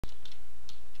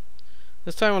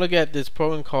This time we'll look at this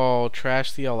program called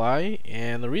Trash-cli,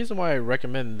 and the reason why I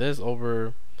recommend this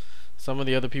over some of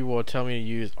the other people will tell me to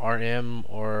use rm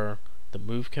or the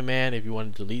move command if you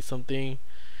want to delete something,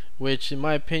 which in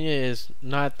my opinion is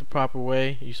not the proper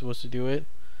way you're supposed to do it.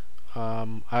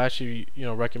 I actually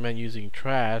recommend using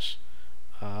trash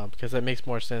because that makes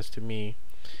more sense to me.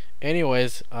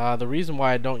 Anyways, the reason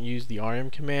why I don't use the rm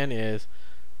command is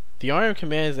the rm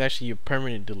command is actually a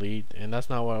permanent delete, and that's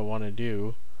not what I want to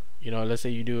do. Let's say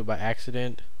you do it by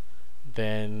accident,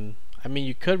 then I mean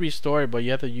you could restore it, but you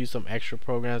have to use some extra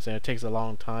programs and it takes a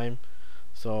long time.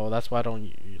 So that's why I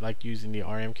don't like using the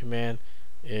rm command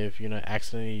if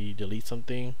accidentally delete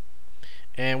something.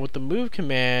 And with the move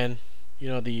command,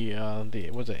 the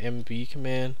what's it, mv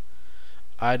command,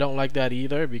 I don't like that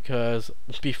either, because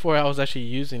before I was actually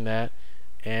using that,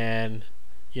 and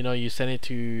you send it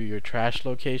to your trash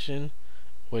location,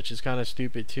 which is kind of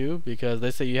stupid too, because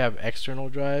let's say you have external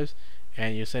drives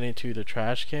and you send it to the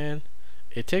trash can.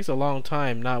 It takes a long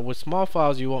time. Now with small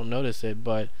files you won't notice it,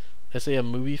 but let's say a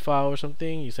movie file or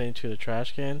something, you send it to the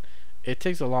trash can, it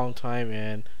takes a long time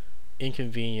and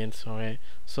inconvenience. Alright,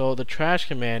 so the trash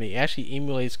command, it actually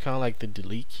emulates kind of like the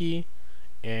delete key,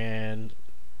 and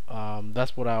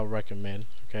that's what I would recommend.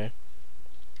 Okay,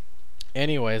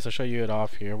 anyways, I'll show you it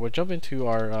off here. We'll jump into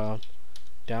our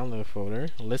download folder,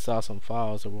 list out some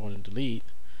files that we want to delete,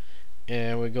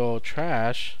 and we go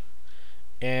trash,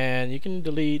 and you can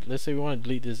delete, let's say we want to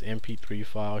delete this mp3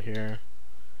 file here,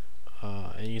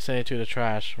 and you send it to the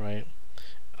trash, right?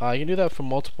 You can do that for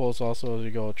multiples also. As we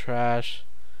go trash,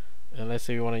 and let's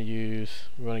say we want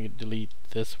to delete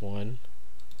this one,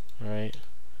 right?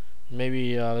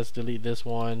 Maybe let's delete this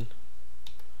one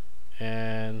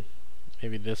and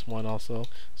maybe this one also.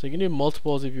 So you can do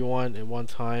multiples if you want at one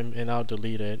time, and I'll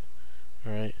delete it.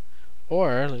 Alright,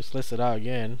 or let's list it out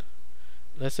again.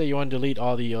 Let's say you want to delete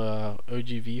all the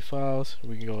OGV files.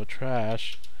 We can go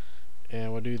trash,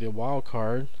 and we'll do the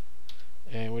wildcard,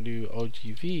 and we'll do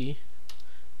OGV,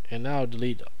 and now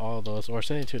delete all those, or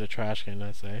send it to the trash can,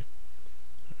 let's say.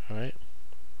 Alright,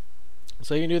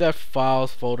 so you can do that for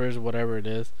files, folders, whatever it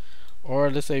is. Or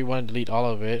let's say you want to delete all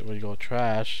of it, we go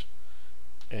trash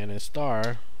and then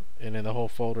star, and then the whole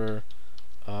folder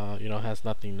has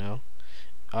nothing now.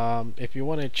 If you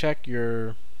want to check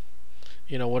your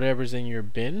whatever's in your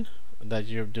bin that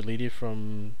you've deleted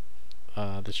from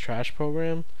this trash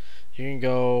program, you can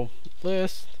go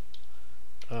list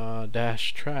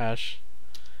dash trash,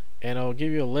 and it'll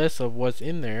give you a list of what's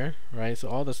in there, right? So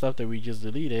all the stuff that we just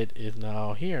deleted is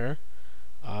now here.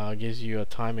 Gives you a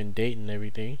time and date and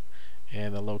everything,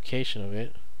 and the location of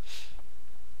it.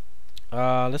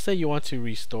 Let's say you want to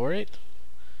restore it.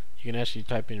 You can actually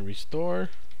type in restore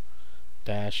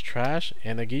dash trash,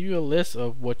 and they'll give you a list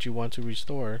of what you want to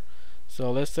restore.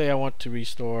 So let's say I want to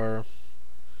restore,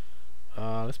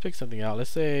 let's pick something out. Let's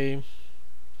say,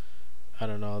 I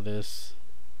don't know, this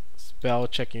spell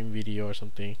checking video or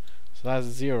something. So that's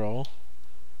 0,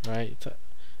 right?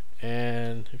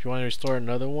 And if you want to restore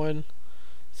another one,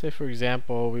 say for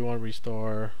example we want to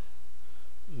restore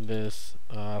this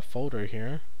folder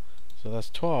here, so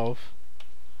that's 12,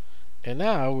 and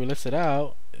now we list it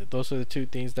out. Those are the two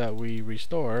things that we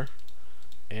restore,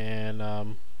 and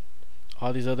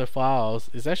all these other files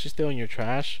is actually still in your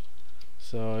trash.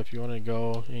 So if you want to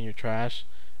go in your trash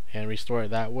and restore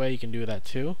it that way, you can do that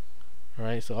too.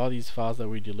 Alright, so all these files that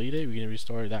we deleted, we can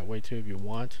restore it that way too if you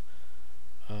want.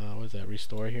 What is that,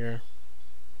 restore here,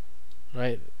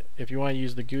 right? If you want to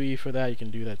use the GUI for that, you can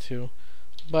do that too,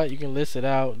 but you can list it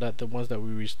out, that the ones that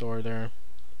we restore there.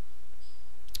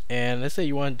 And let's say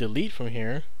you want to delete from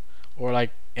here, or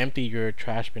like empty your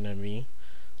trash bin, I mean.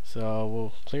 So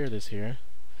we'll clear this here.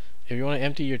 If you want to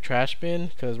empty your trash bin,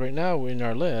 because right now in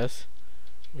our list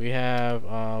we have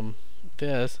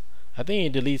this, I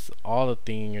think it deletes all the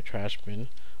thing in your trash bin,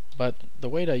 but the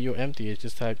way that you empty is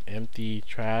just type empty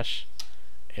trash,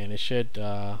 and it should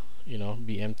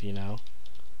be empty now.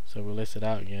 So we'll list it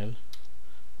out again.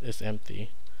 It's empty.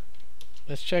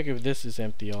 Let's check if this is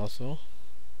empty also.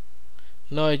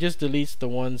 No, it just deletes the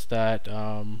ones that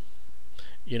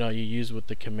you use with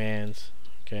the commands.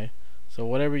 Okay, so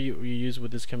whatever you use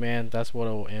with this command, that's what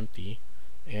it will empty,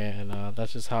 and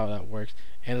that's just how that works.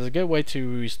 And it's a good way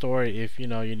to restore it if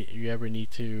you ever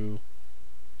need to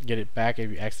get it back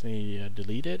if you accidentally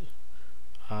delete it.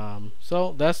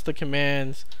 So that's the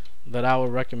commands that I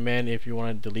would recommend if you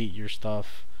want to delete your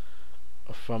stuff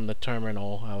from the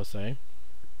terminal, I would say.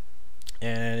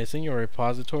 And it's in your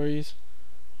repositories.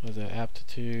 What is that?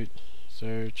 Aptitude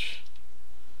search.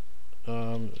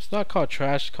 It's not called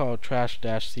trash, it's called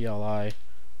trash-cli,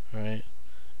 right?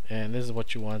 And this is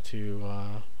what you want to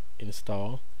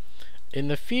install. In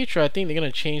the future, I think they're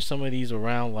gonna change some of these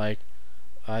around. Like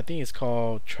I think it's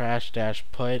called trash dash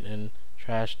put and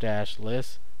trash dash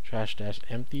list, trash dash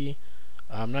empty.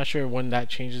 I'm not sure when that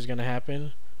change is gonna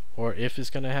happen or if it's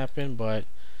gonna happen, but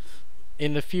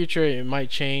in the future it might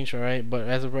change. Alright, but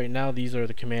as of right now, these are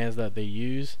the commands that they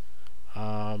use.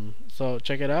 So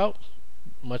check it out.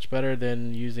 Much better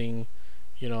than using,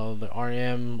 you know, the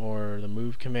rm or the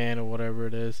move command or whatever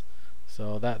it is.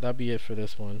 So that'd be it for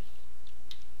this one.